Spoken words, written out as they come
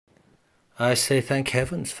I say thank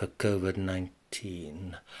heavens for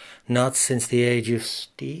COVID-19. Not since the age of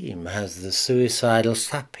steam has the suicidal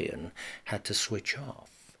sapien had to switch off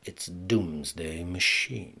its doomsday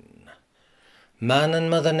machine. Man and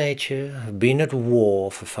Mother Nature have been at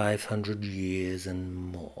war for 500 years and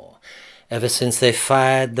more, ever since they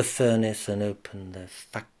fired the furnace and opened their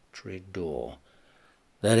factory door.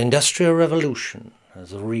 Their industrial revolution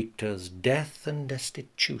has wreaked us death and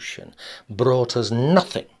destitution, brought us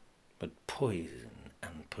nothing but poison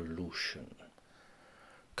and pollution.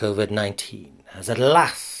 COVID-19 has at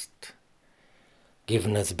last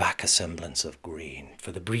given us back a semblance of green.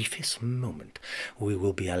 For the briefest moment, we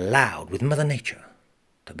will be allowed with Mother Nature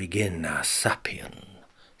to begin our sapien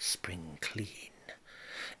spring clean.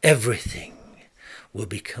 Everything will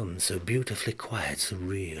become so beautifully quiet,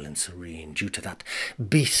 surreal and serene due to that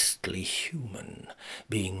beastly human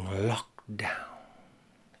being locked down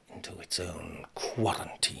into its own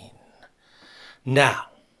quarantine. Now,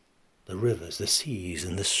 the rivers, the seas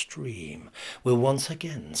and the stream will once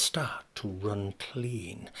again start to run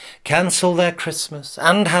clean, cancel their Christmas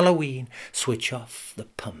and Halloween, switch off the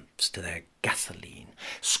pumps to their gasoline,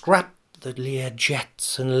 scrap the Lear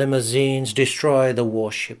jets and limousines, destroy the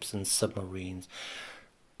warships and submarines,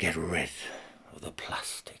 get rid of the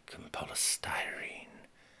plastic and polystyrene.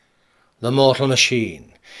 The mortal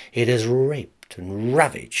machine, it has raped and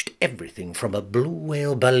ravaged everything from a blue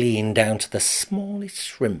whale baleen down to the smallest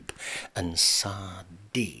shrimp and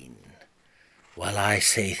sardine. While I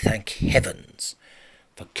say thank heavens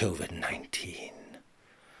for COVID-19.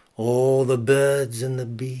 All the birds and the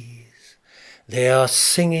bees, they are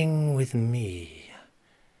singing with me.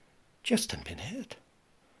 Just a minute.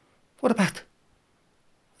 What about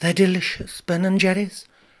their delicious Ben and Jerry's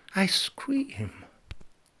ice cream?